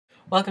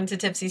Welcome to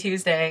Tipsy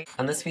Tuesday.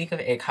 On this week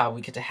of ACOB,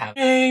 we get to have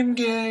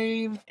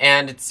game.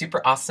 And it's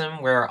super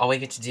awesome where all we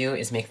get to do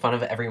is make fun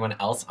of everyone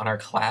else on our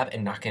collab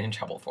and not get in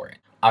trouble for it.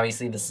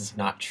 Obviously, this is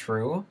not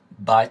true,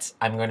 but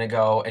I'm gonna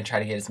go and try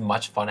to get as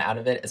much fun out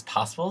of it as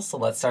possible. So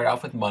let's start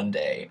off with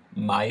Monday,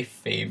 my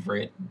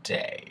favorite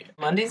day.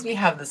 Mondays, we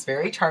have this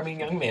very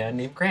charming young man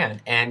named Grant,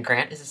 and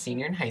Grant is a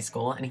senior in high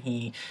school, and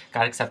he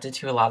got accepted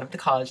to a lot of the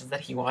colleges that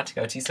he wanted to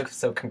go to,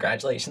 so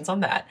congratulations on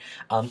that.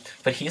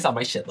 But he's on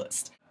my shit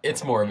list.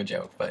 It's more of a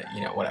joke, but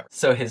you know, whatever.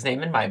 So his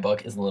name in my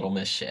book is Little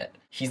Miss Shit.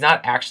 He's not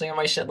actually on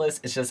my shit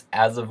list, it's just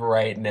as of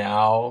right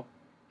now,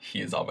 he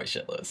is on my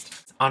shit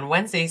list. On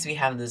Wednesdays, we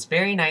have this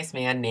very nice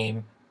man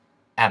named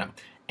Adam.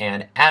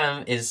 And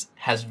Adam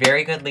has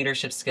very good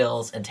leadership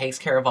skills and takes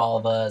care of all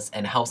of us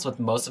and helps with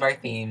most of our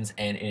themes,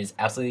 and it is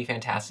absolutely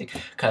fantastic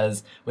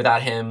because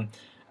without him,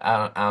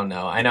 I don't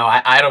know.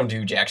 I don't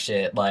do jack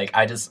shit. Like,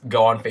 I just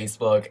go on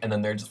Facebook and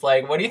then they're just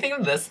like, what do you think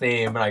of this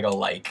theme? And I go,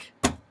 like.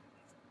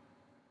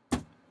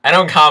 I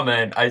don't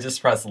comment, I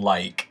just press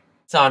like.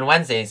 So on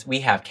Wednesdays, we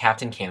have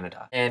Captain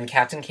Canada. And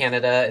Captain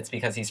Canada, it's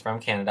because he's from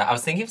Canada. I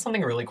was thinking of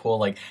something really cool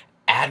like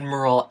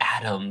Admiral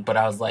Adam, but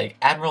I was like,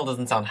 Admiral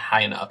doesn't sound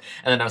high enough.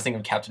 And then I was thinking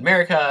of Captain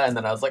America, and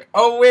then I was like,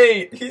 oh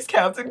wait, he's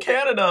Captain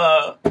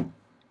Canada!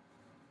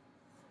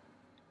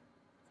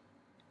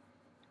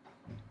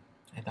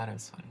 I thought it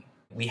was funny.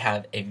 We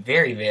have a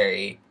very,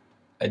 very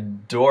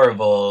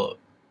adorable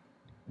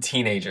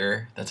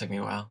teenager. That took me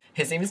a while.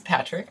 His name is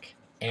Patrick.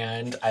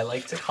 And I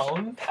like to call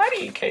him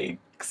Patty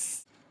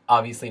Cakes.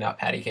 Obviously not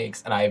Patty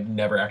Cakes, and I've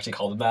never actually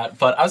called him that,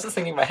 but I was just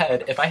thinking in my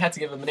head, if I had to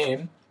give him a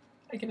name,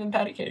 I'd give him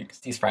Patty Cakes.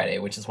 It's Friday,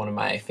 which is one of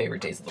my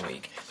favorite days of the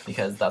week,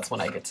 because that's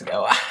when I get to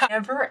go. I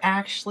never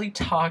actually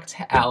talked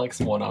to Alex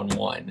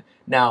one-on-one.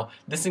 Now,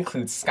 this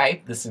includes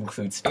Skype, this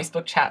includes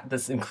Facebook chat,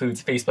 this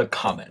includes Facebook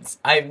comments.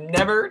 I've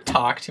never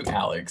talked to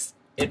Alex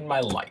in my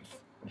life.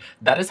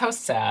 That is how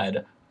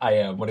sad I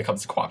am when it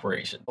comes to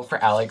cooperation.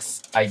 For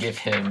Alex, I give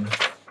him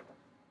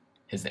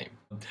his name.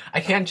 I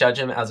can't judge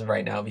him as of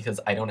right now because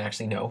I don't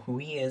actually know who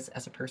he is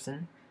as a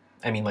person.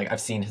 I mean, like, I've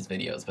seen his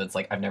videos, but it's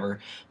like I've never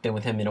been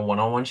with him in a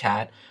one-on-one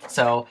chat.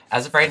 So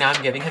as of right now,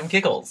 I'm giving him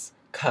giggles,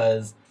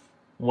 because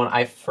when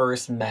I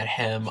first met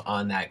him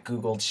on that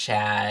Google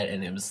chat,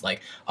 and it was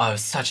like, oh, it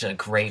was such a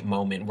great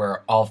moment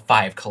where all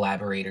 5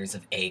 collaborators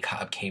of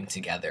ACOB came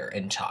together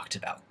and talked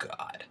about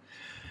God.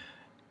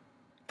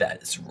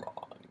 That is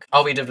wrong.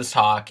 All we did was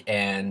talk,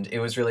 and it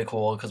was really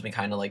cool because we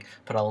kind of like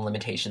put all the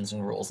limitations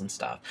and rules and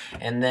stuff.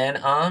 And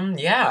then,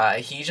 yeah,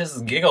 he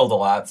just giggled a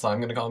lot, so I'm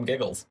gonna call him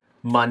Giggles.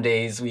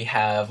 Mondays, we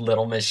have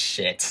Little Miss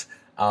Shit.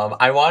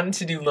 I wanted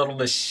to do Little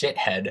Miss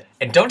Shithead,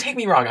 and don't take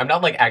me wrong, I'm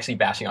not like actually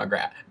bashing on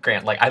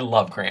Grant. Like, I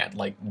love Grant,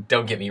 like,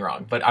 don't get me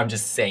wrong, but I'm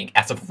just saying,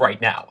 as of right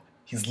now,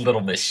 he's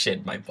Little Miss Shit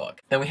in my book.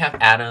 Then we have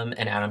Adam,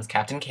 and Adam's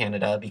Captain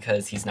Canada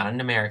because he's not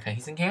in America,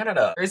 he's in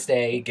Canada.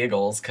 Thursday,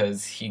 Giggles,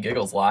 because he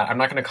giggles a lot. I'm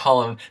not gonna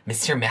call him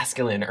Mr.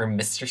 Masculine or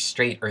Mr.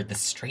 Straight or the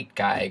straight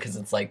guy, because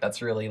it's like,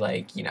 that's really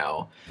like, you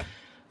know,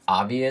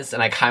 obvious,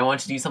 and I kind of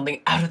want to do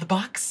something out of the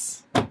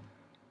box.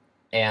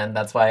 And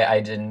that's why I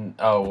didn't,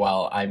 oh,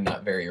 well, I'm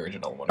not very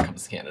original when it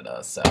comes to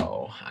Canada,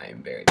 so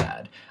I'm very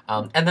bad.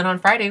 And then on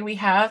Friday, we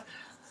have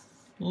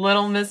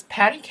Little Miss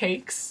Patty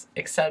Cakes,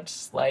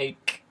 except,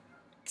 like,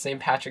 St.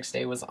 Patrick's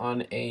Day was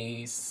on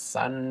a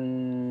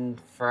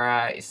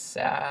Friday.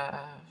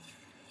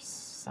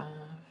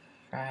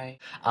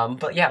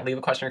 But yeah, leave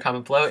a question or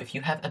comment below if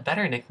you have a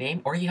better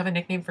nickname or you have a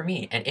nickname for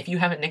me. And if you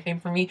have a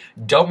nickname for me,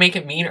 don't make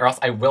it mean or else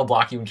I will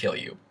block you and kill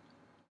you.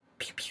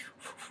 Pew, pew.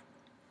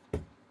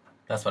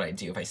 That's what I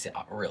do if I see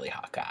a really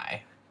hot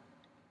guy.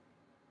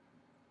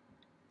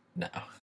 No.